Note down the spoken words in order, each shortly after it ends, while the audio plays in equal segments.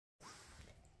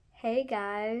Hey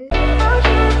guys.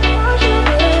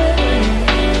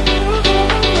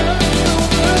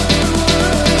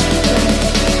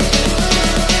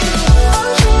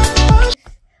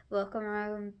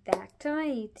 Welcome back to my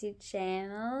YouTube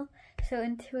channel. So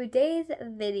in today's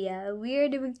video, we are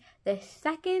doing the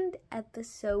second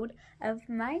episode of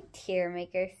my tier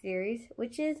maker series,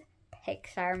 which is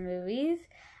Pixar movies.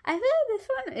 I feel like this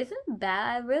one isn't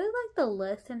bad. I really like the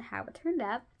list and how it turned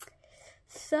out.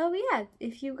 So yeah,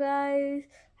 if you guys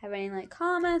have any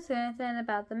comments or anything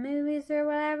about the movies or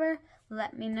whatever,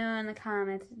 let me know in the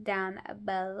comments down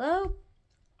below.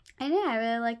 And yeah, I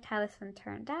really liked how this one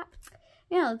turned out.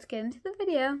 Yeah, let's get into the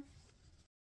video.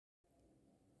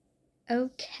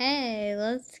 Okay,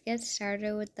 let's get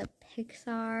started with the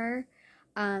Pixar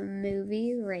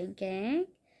movie ranking.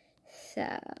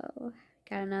 So,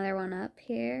 got another one up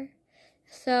here.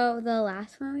 So, the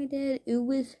last one we did, it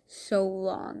was so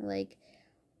long.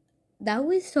 That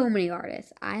was so many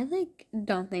artists. I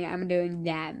don't think I'm doing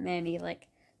that many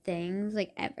things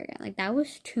ever again. That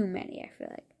was too many, I feel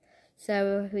like.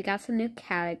 So we got some new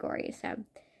categories. So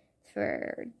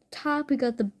for top, we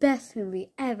got the best movie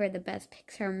ever, the best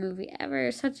Pixar movie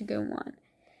ever. Such a good one.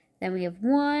 Then we have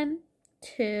 1,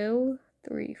 2,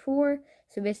 3, 4.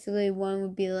 So basically 1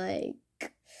 would be it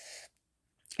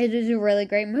is a really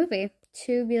great movie.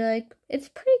 2 would be it's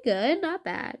pretty good, not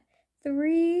bad.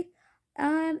 3,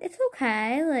 it's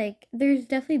okay. There's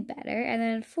definitely better. And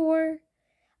then 4,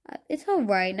 it's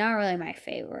alright, not really my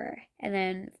favorite. And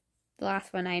then the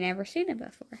last one, I never seen it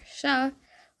before. So,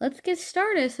 let's get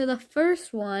started. So, the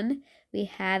first one we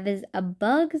have is A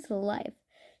Bug's Life.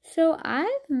 So, I've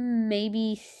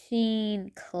maybe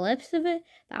seen clips of it,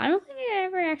 but I don't think I've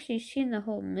ever actually seen the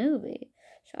whole movie.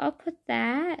 So, I'll put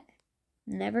that.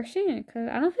 Never seen it, because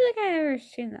I don't feel like I've ever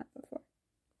seen that before.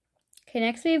 Okay,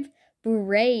 next we have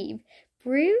Brave.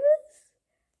 Brave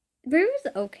was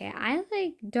okay. I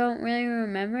don't really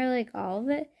remember all of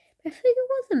it, but I feel like it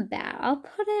wasn't bad. I'll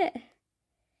put it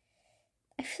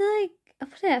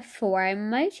at 4. I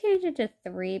might change it to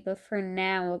 3, but for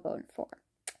now we'll go in 4.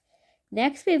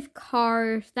 Next we have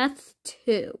Cars. That's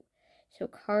 2. So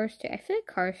Cars 2. I feel like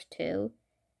Cars 2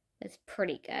 is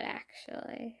pretty good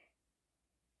actually.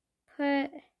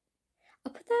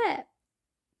 I'll put that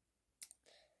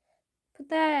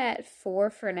at 4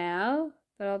 for now,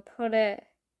 but I'll put it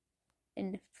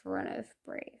in front of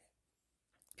Brave.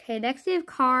 Okay, next we have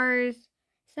Cars.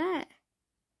 Is that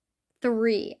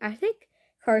 3? I think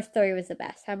Cars 3 was the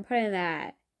best. I'm putting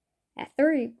that at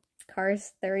 3.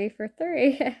 Cars 3 for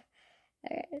 3.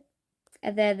 Okay.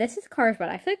 And then this is Cars 1.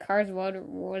 I think Cars 1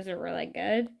 wasn't really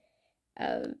good.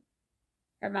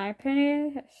 In my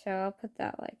opinion. So I'll put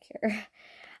that here.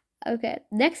 Okay.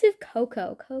 Next is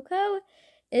Coco. Coco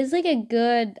is a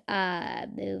good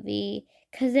movie.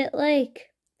 Cause it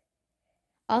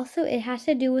also, it has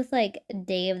to do with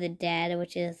Day of the Dead,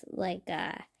 which is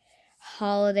a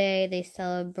holiday they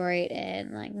celebrate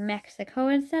in Mexico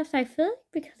and stuff. So I feel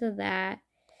because of that,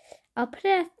 I'll put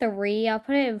it at 3. I'll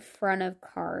put it in front of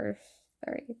Cars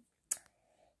 3.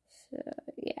 So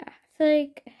yeah, I feel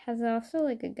it has also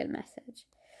a good message.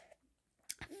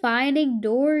 Finding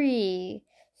Dory.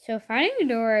 So Finding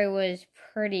Dory was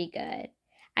pretty good.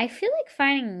 I feel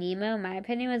Finding Nemo, in my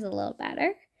opinion, was a little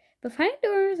better. But Finding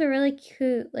Dory was a really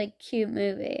cute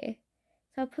movie.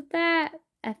 So I'll put that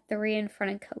at 3 in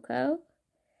front of Coco.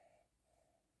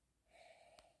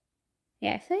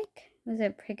 Yeah, I feel it was a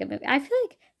pretty good movie. I feel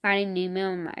Finding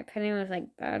Nemo, in my opinion, was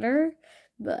better.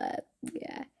 But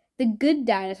yeah. The Good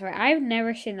Dinosaur. I've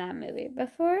never seen that movie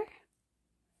before.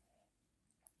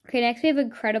 Okay, next we have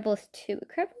Incredibles 2.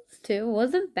 Incredibles 2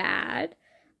 wasn't bad.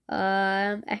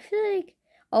 I feel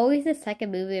always the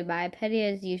second movie, in my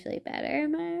opinion, is usually better.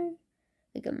 In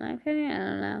my opinion, I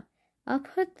don't know. I'll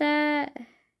put that.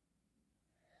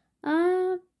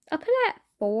 I'll put it at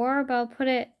 4, but I'll put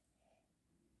it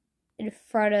in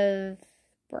front of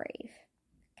Brave.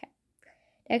 Okay.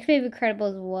 Next we have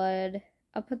Incredibles 1.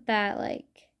 I'll put that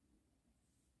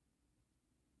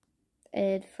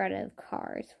in front of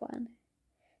Cars 1.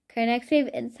 Okay, next we have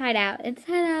Inside Out.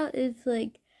 Inside Out is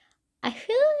I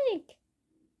feel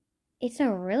it's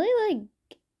a really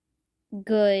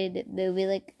good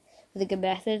movie, with a good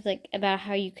message, about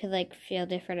how you can feel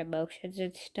different emotions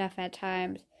and stuff at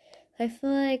times. So I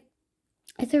feel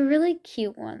it's a really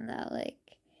cute one though.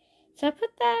 So I put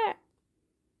that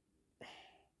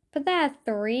at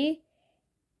 3.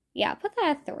 Yeah, I'll put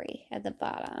that at 3 at the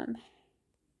bottom.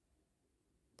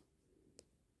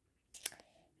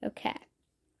 Okay.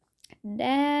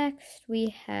 Next,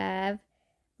 we have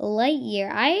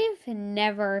Lightyear. I've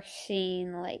never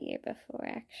seen Lightyear before,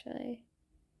 actually.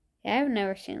 Yeah, I've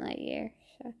never seen Lightyear.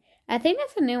 So I think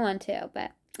that's a new one too,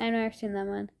 but I've never seen that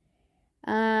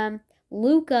one.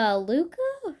 Luca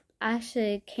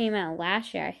actually came out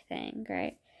last year, I think,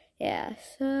 right? Yeah,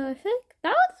 so I think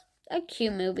that was a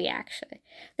cute movie, actually.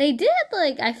 They did,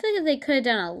 like, I feel like they could have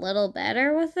done a little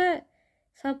better with it.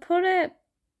 So I'll put it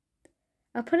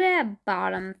at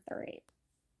bottom 3.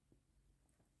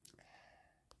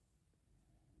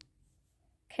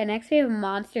 Okay, next we have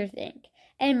Monsters, Inc.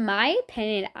 In my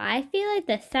opinion, I feel like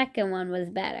the second one was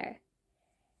better.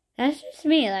 That's just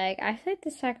me, like, I feel like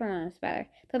the second one was better.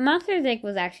 But Monsters, Inc.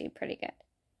 was actually pretty good.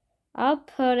 I'll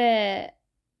put it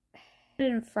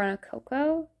in front of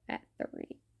Coco at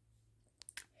 3.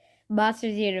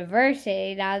 Monsters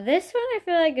University. Now this one I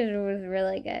feel like was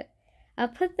really good. I'll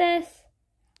put this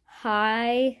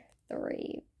high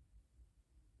 3.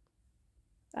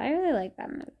 I really like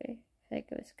that movie. I think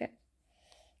it was good.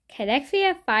 Okay, next we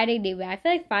have Finding Nemo. I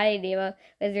feel like Finding Nemo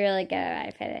was really good in my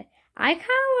opinion. I kind of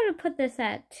want to put this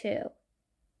at 2.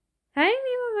 Finding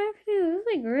Nemo, in my opinion, was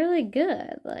like really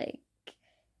good. Like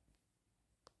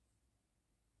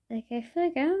I feel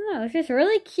like, I don't know, it's just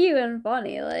really cute and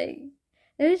funny. Like,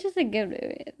 it was just a good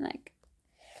movie. Like,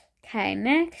 okay,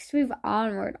 next we have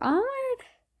Onward. Onward,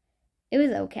 it was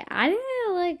okay. I didn't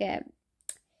really like it.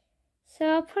 So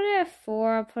I'll put it at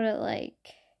 4. I'll put it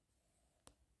like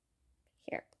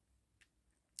here.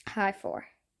 High 4.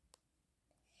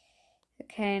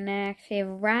 Okay, next we have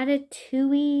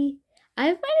Ratatouille.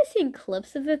 I might have seen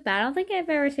clips of it, but I don't think I've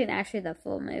ever seen actually the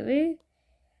full movie.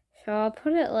 So I'll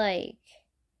put it like,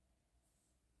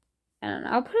 I don't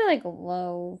know, I'll put it like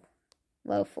low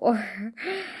 4.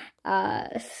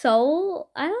 Soul,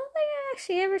 I don't think I've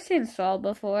actually ever seen Soul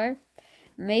before.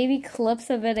 Maybe clips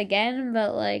of it again,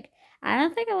 but like, I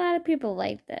don't think a lot of people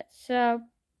liked it. So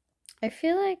I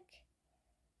feel like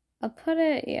I'll put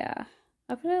it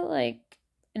like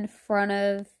in front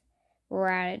of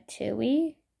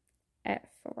Ratatouille at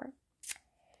 4.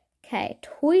 Okay,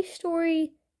 Toy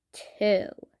Story 2.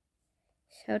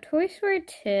 So Toy Story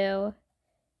 2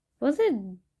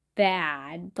 wasn't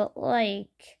bad, but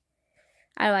like,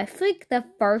 I don't know, I feel like the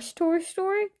first Toy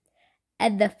Story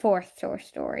and the fourth Toy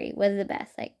Story was the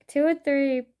best. Like 2 and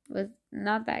 3 was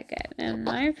not that good in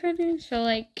my opinion. So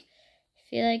like, I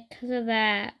feel like because of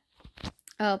that,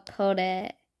 I'll put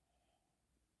it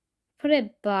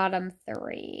bottom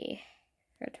 3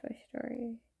 for Toy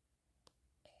Story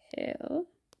 2.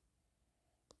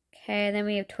 Okay, then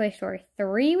we have Toy Story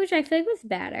 3, which I feel like was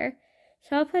better.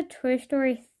 So I'll put Toy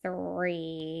Story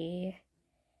 3.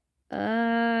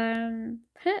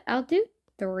 I'll do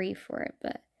 3 for it,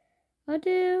 but I'll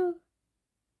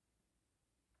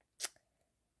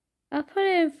put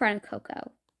it in front of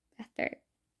Coco at 3rd.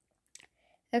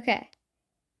 Okay.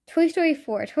 Toy Story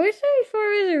 4. Toy Story 4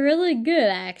 was really good,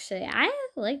 actually. I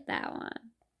like that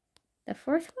one. The 4th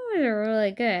one was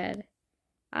really good.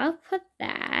 I'll put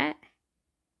that.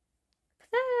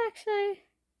 Actually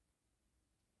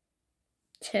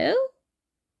 2?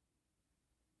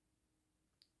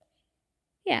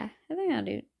 Yeah, I think I'll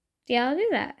do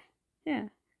that. Yeah,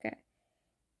 okay.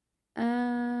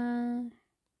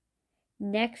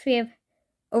 Next we have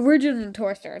Original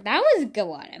Toy Story. That was a good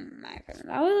one in my opinion.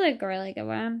 That was like a really good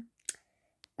one.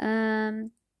 I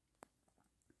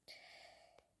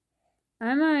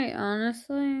might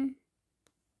honestly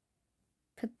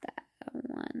put that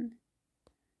one.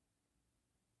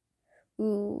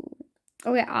 Ooh.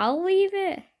 Okay, I'll leave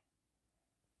it.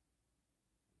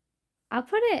 I'll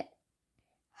put it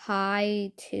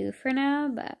high 2 for now,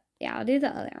 but yeah, I'll do the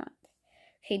other ones.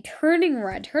 Okay, Turning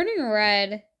Red. Turning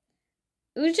Red,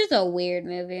 it was just a weird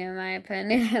movie in my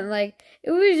opinion. Like,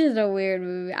 it was just a weird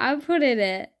movie. I'll put it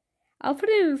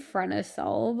in front of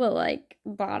Soul, but like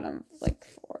bottom like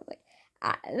 4. Like,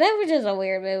 that was just a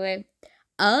weird movie.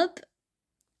 Up,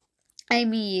 I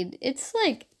mean, it's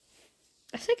like,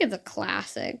 I think it's a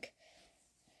classic.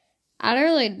 I don't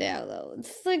really know though.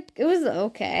 It's like, it was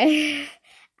okay.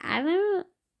 I mean,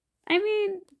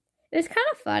 it's kind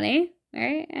of funny,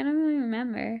 right? I don't really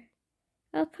remember.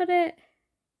 I'll put it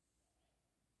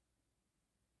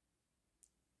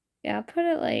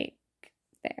like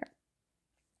there.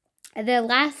 And then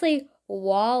lastly,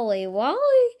 Wall-E.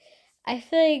 Wall-E, I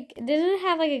feel like it didn't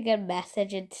have like a good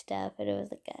message and stuff, and it was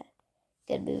like a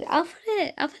good movie. I'll put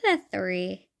it at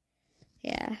 3.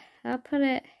 Yeah, I'll put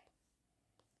it,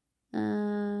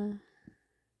 I'll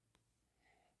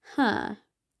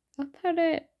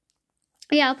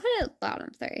put it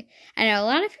bottom 3. I know a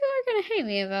lot of people are going to hate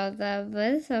me about that,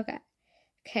 but it's okay.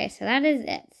 Okay, so that is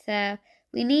it. So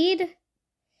we need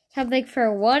something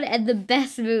for one and the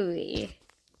best movie,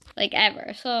 like,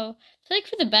 ever. So like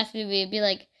for the best movie, it'd be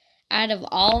like, out of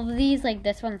all of these, like,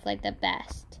 this one's like the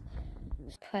best.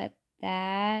 put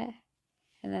that.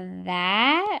 And then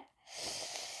that.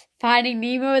 Finding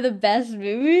Nemo, the best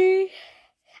movie.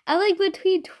 I like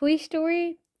between Toy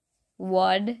Story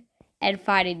 1 and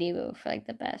Finding Nemo for like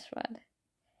the best one.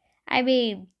 I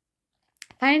mean,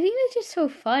 Finding Nemo is just so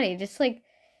funny. Just like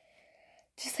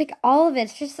all of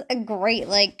it's just a great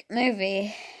like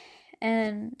movie.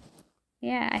 And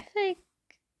yeah, I feel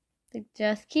like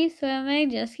just keep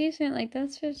swimming, like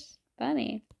that's just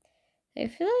funny. I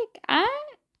feel like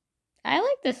I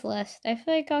like this list. I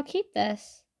feel like I'll keep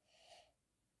this.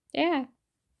 Yeah.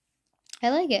 I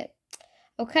like it.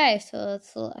 Okay, so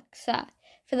let's look. So,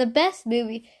 for the best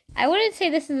movie, I wouldn't say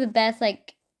this is the best,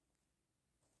 like,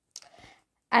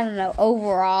 I don't know,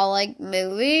 overall, like,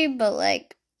 movie, but,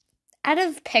 like, out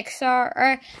of Pixar,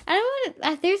 or, I don't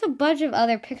want to, there's a bunch of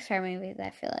other Pixar movies, I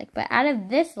feel like, but out of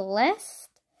this list,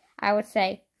 I would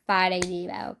say Finding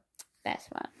Nemo, best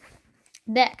one.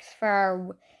 Next, for our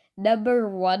number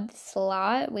 1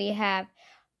 slot, we have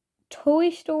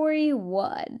Toy Story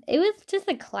 1. It was just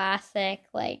a classic,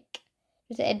 like,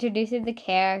 just introducing the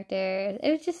characters.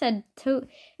 It was just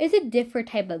it's a different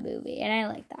type of movie, and I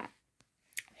like that.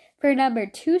 For number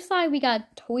 2 slot, we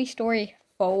got Toy Story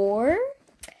 4.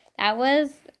 That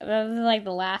was like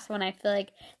the last one. I feel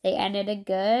like they ended it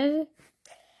good.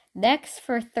 Next,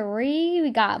 for 3,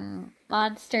 we got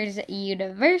Monsters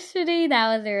University.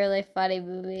 That was a really funny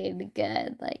movie and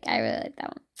good. Like, I really like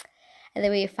that one. And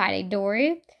then we have Finding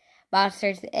Dory,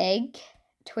 Monsters Inc.,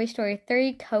 Toy Story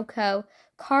 3, Coco,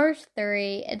 Cars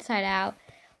 3, Inside Out,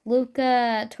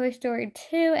 Luca, Toy Story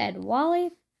 2, and WALL-E.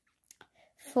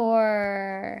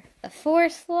 For the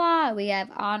 4th slot, we have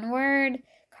Onward,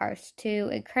 Cars 2,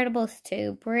 Incredibles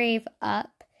 2, Brave,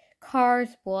 Up, Cars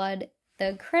 1,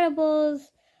 The Incredibles,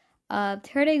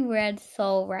 Turning Red,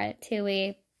 Soul,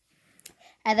 Ratatouille.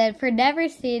 And then for Never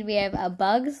Seen, we have A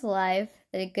Bug's Life,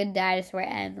 The Good Dinosaur,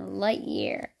 and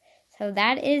Lightyear. So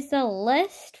that is the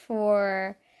list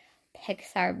for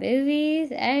Pixar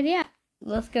movies. And yeah,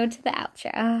 let's go to the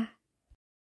outro.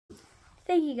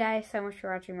 Thank you guys so much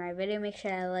for watching my video. Make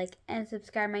sure to like and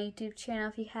subscribe my YouTube channel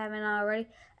if you haven't already.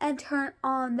 And turn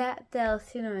on that bell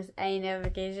so you don't miss any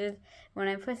notifications when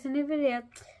I post a new video.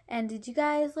 And did you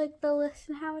guys like the list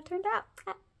and how it turned out?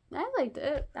 I liked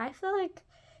it. I feel like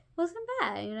it wasn't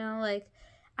bad, you know, like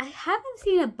I haven't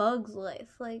seen A Bug's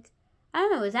Life. Like, I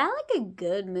don't know, is that like a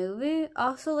good movie?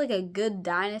 Also, like a good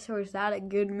dinosaur, is that a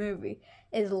good movie?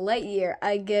 Is Lightyear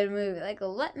a good movie? Like,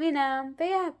 let me know. But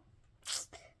yeah,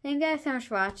 thank you guys so much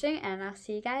for watching, and I'll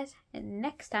see you guys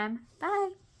next time.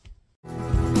 Bye!